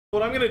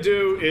What I'm gonna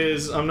do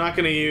is I'm not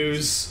gonna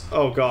use.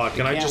 Oh God,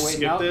 can I just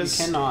skip this?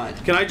 You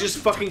cannot. Can I just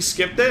fucking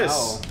skip this?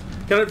 No.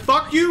 Can I?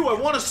 Fuck you! I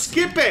want to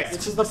skip it.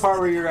 This is the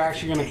part where you're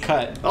actually gonna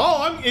cut.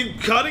 Oh, I'm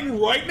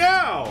cutting right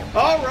now.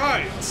 All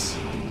right,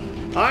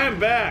 I am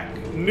back.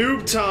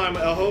 Noob time,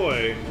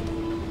 ahoy!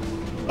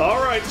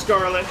 All right,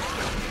 Scarlet.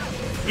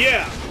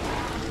 Yeah.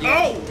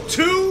 Oh,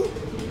 2?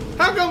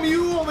 How come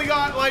you only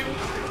got like?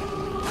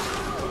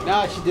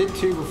 No, she did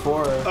 2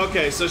 before.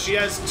 Okay, so she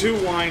has 2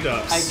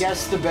 wind-ups. I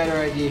guess the better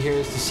idea here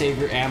is to save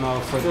your ammo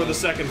for the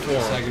second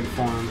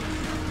form.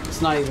 It's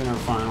not even her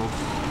final.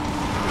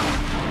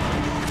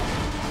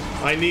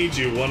 I need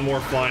you. One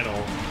more final.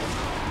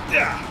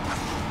 Yeah.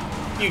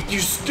 You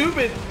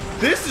stupid.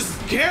 This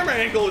camera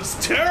angle is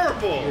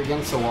terrible. You're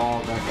against the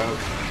wall. Back up.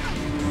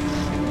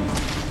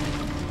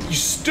 You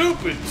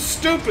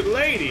stupid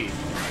lady.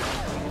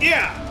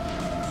 Yeah.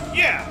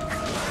 Yeah.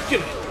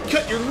 Gonna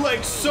cut your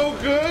legs so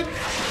good.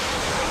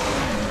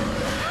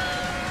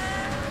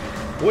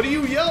 What are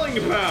you yelling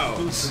about?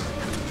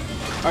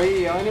 Are you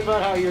yelling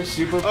about how you're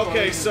super?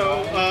 Okay,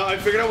 so I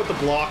figured out what the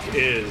block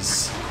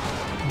is.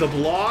 The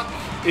block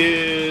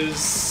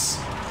is.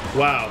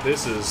 Wow,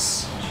 this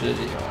is.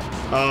 Shitty.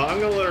 I'm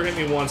gonna let her hit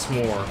me once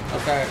more.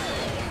 Okay.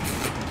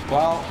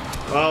 Well.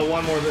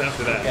 One more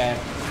after that. Okay.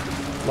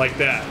 Like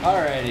that.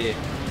 Alrighty.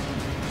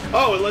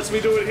 Oh, it lets me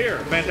do it here.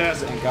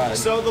 Fantastic. Thank God.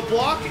 So the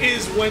block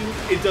is when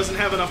it doesn't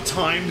have enough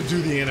time to do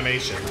the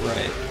animation.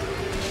 Right.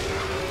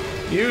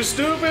 You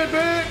stupid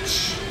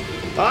bitch!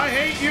 I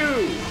hate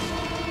you!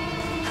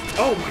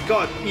 Oh my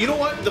God, you know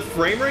what? The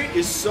frame rate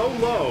is so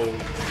low.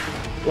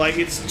 Like,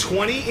 it's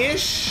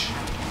 20-ish.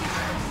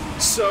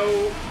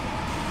 So,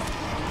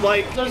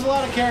 like... There's a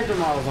lot of character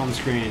models on the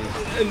screen.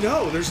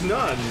 No, there's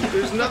none.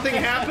 There's nothing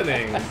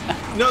happening.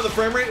 No, the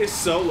frame rate is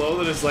so low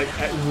that it's, like,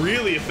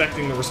 really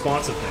affecting the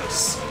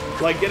responsiveness.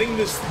 Like, getting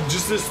this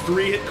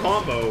 3-hit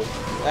combo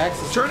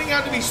turning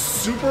out to be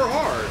super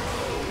hard.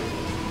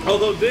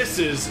 Although this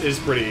is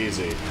pretty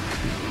easy.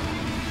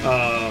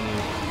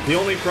 The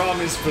only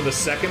problem is for the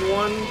second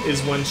one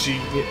is when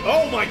she...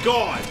 Oh my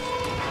God!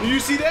 Did you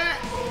see that?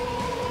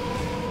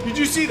 Did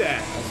you see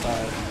that? I saw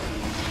it.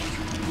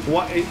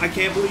 What? I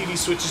can't believe he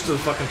switches to the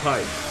fucking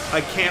pipe. I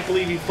can't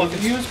believe he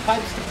fucking... Use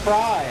pipes to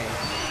pry.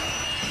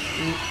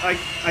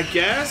 I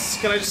guess?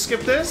 Can I just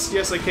skip this?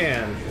 Yes, I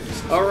can.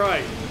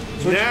 Alright.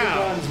 Switch your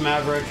guns,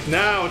 Maverick.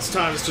 Now it's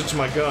time to switch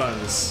my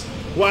guns.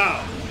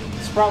 Wow.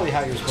 It's probably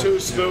how you're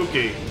supposed to do it. Too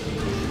spooky.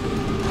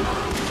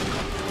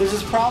 This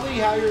is probably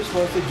how you're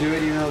supposed to do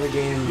it, even though the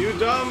game... You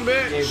dumb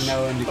bitch! Gave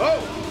no indication.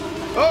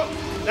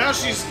 Oh! Now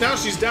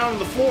she's down on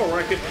the floor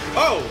where I could...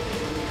 Oh!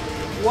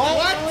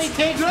 What? It only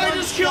takes Did I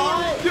just kill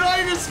her? Did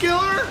I just kill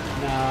her?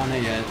 No,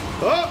 not yet.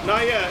 Oh,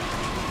 not yet.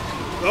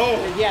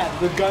 Oh. Yeah,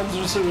 the guns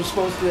are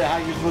supposed to how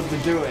you're supposed to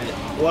do it.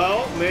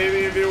 Well, maybe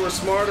if you were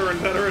smarter and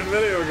better in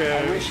video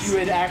games. I wish you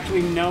had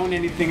actually known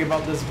anything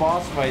about this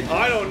boss fight.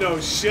 I don't know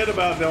shit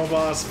about no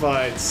boss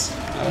fights.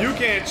 You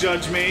can't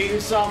judge me. You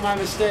saw my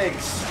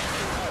mistakes.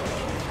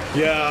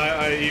 Yeah,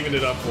 I evened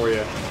it up for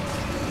you.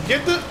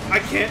 I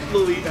can't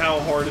believe how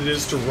hard it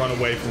is to run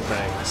away from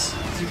things.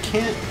 You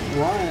can't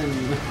run.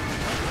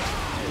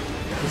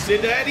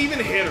 Did that even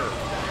hit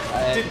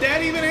her? Did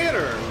that even hit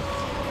her?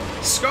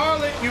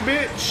 Scarlet, you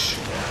bitch.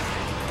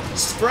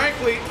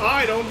 Frankly,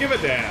 I don't give a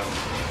damn.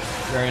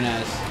 Very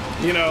nice.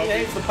 You know. Yeah,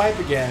 it's the pipe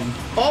again.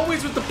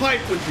 Always with the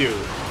pipe with you.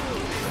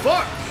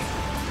 Fuck.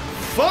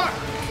 Fuck.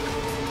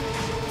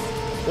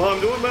 Well,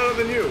 I'm doing better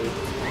than you.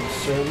 You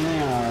certainly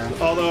are.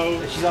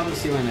 Although... She's on the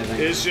ceiling, I think.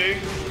 Is she?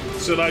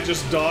 Should I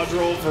just dodge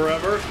roll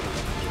forever?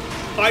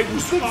 I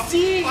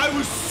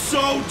was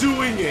so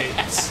doing it.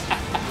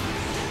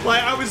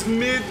 Like, I was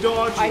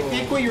mid-dodge roll. I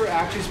think what you're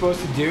actually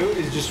supposed to do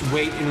is just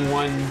wait in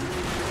one...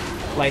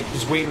 Like,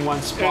 just wait in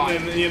one spot.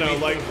 And then, you know,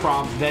 like,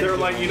 prompt, then they're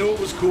like, you know what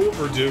was cool?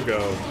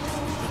 Verdugo.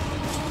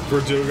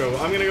 Verdugo.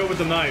 I'm gonna go with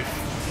the knife.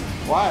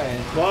 Why?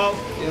 Well...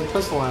 Yeah,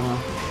 pistol ammo.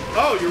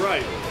 Oh, you're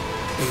right.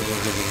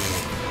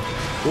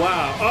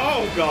 Wow.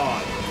 Oh,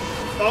 God.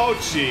 Oh,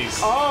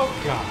 jeez. Oh,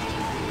 God.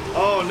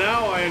 Oh,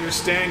 now I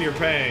understand your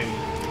pain.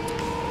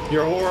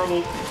 Your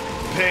horrible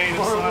pain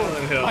of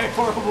Silent Hill. My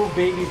horrible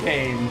baby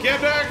pain. Get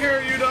back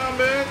here, you dumb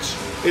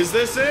bitch! Is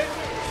this it?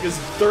 Is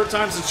third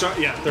time's the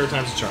charm? Yeah, third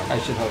time's the charm. I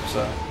should hope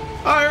so.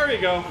 Oh, there you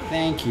go.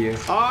 Thank you.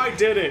 I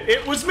did it.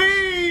 It was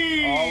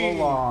me! All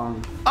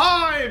along.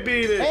 I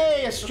beat it!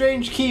 Hey, a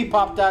strange key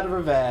popped out of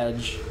her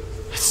vag.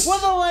 Well,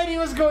 the lady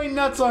was going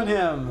nuts on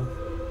him.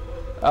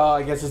 Oh,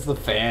 I guess it's the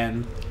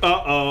fan.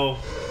 Uh-oh.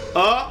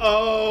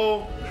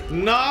 Uh-oh.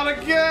 Not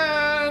again!